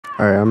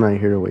Alright, I'm not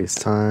here to waste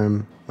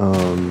time.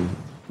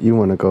 You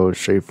want to go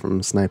straight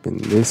from sniping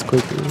this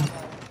quickly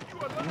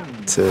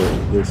to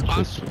this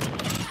quickly.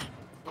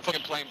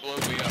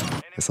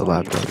 It's a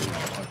lot better.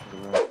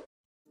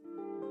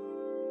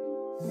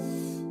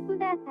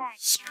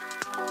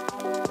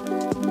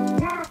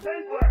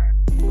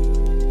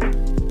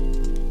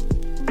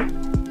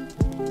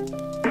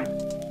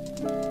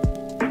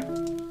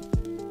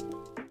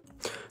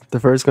 The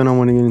first gun I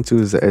want to get into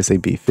is the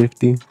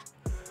SAB-50.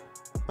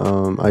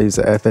 I use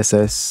the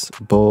FSS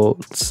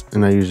bolts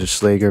and I use a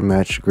Schlager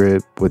match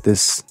grip with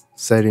this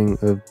setting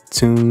of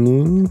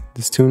tuning.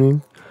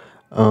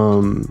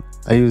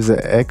 I use the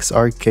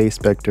XRK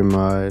Spectre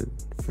mod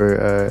for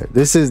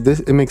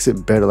it makes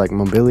it better. Like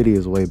mobility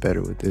is way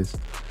better with this.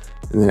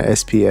 And then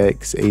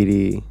SPX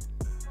 80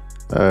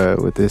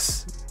 with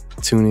this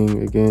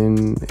tuning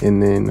again,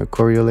 and then a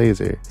choreo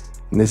laser.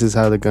 And this is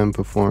how the gun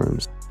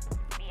performs.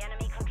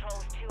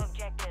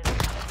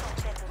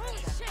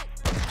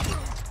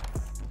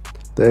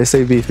 The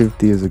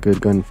SAB-50 is a good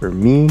gun for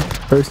me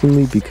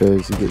personally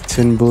because you get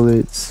 10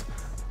 bullets.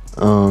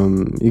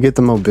 You get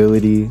the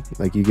mobility,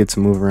 like you get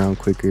to move around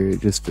quicker. It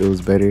just feels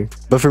better.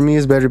 But for me,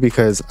 it's better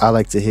because I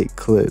like to hit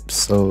clips.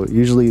 So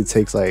usually it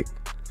takes I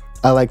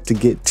like to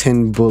get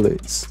 10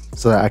 bullets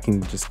so that I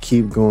can just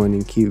keep going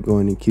and keep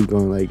going and keep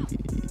going. Like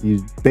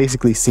you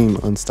basically seem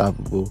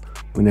unstoppable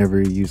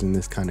whenever you're using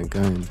this kind of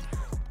gun.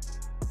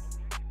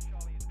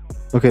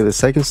 Okay, the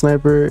second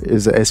sniper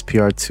is the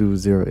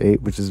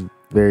SPR-208, which is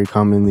very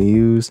commonly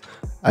used.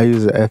 I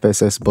use the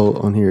FSS bolt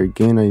on here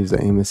again. I use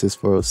the aim assist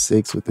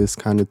 406 with this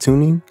kind of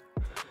tuning,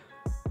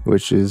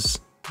 which is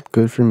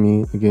good for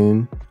me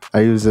again.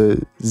 I use a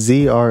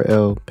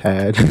ZRL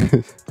pad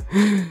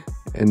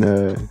and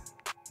I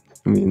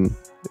mean,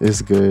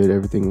 it's good,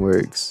 everything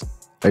works.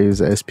 I use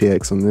the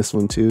SPX on this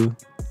one too.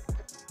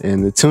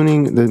 And the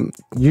tuning,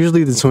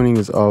 usually the tuning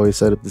is always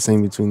set up the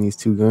same between these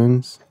two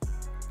guns.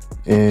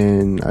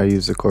 And I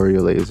use the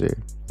choreo laser,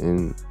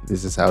 and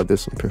this is how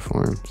this one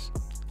performs.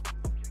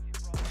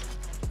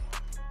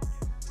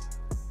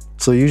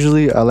 So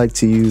usually I like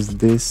to use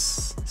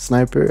this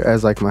sniper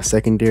as like my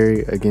secondary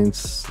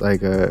against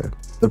like the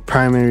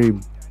primary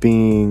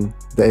being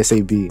the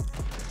SAB.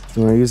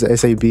 So when I use the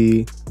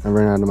SAB, I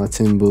run out of my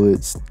 10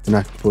 bullets, then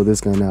I can pull this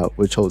gun out,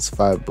 which holds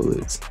 5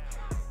 bullets.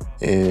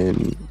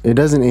 And it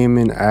doesn't aim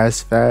in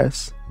as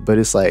fast, but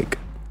it's like,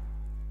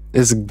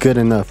 it's good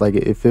enough. Like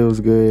it feels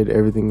good.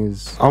 Everything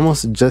is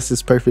almost just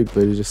as perfect,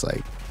 but it's just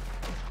like,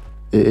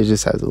 it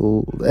just has a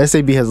little, the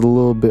SAB has a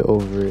little bit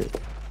over it.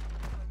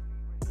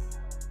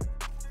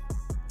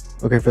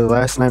 Okay, for the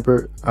last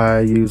sniper, I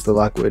use the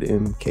Lockwood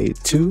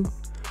MK2.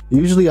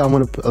 Usually I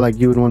want to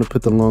you would want to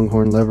put the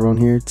Longhorn lever on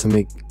here to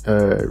make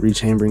reach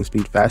handling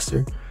speed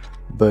faster.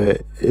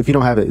 But if you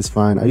don't have it, it's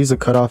fine. I use a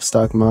cutoff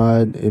stock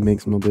mod. It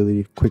makes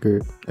mobility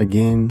quicker.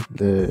 Again,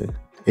 the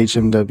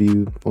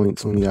HMW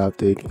 .20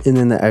 optic, and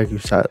then the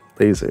accurate shot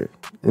laser.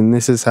 And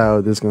this is how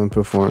this gun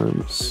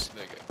performs.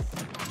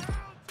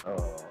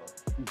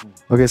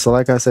 Okay, so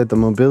like I said, the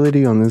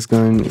mobility on this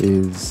gun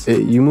is,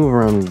 you move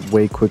around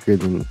way quicker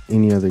than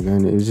any other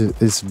gun.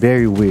 It's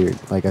very weird.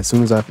 Like as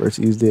soon as I first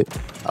used it,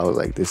 I was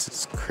like, this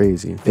is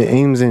crazy. It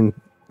aims in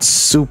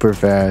super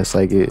fast.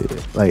 I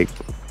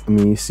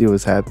mean, you see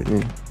what's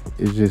happening.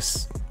 It's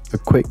just a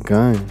quick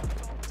gun.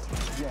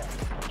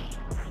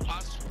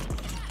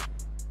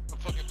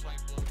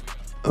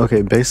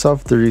 Okay, based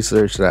off the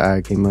research that I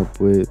came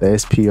up with, the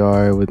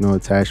SPR with no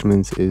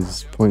attachments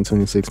is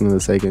 0.26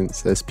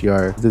 milliseconds. The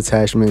SPR with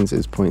attachments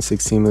is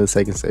 0.16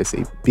 milliseconds. The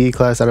SAB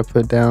class that I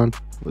put down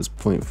was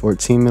 0.14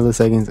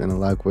 milliseconds, and the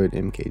Lockwood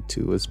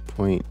MK2 was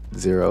 0.09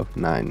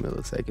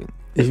 milliseconds.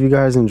 If you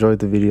guys enjoyed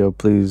the video,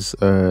 please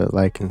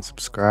like and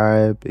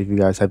subscribe. If you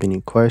guys have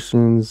any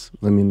questions,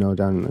 let me know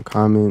down in the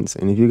comments.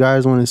 And if you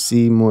guys want to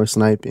see more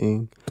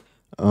sniping,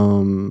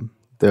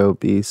 there'll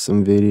be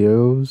some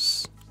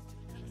videos.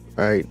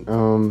 Alright,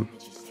 on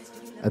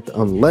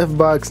the left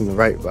box and the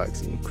right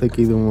box, you can click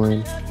either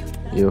one,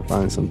 you'll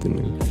find something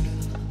new.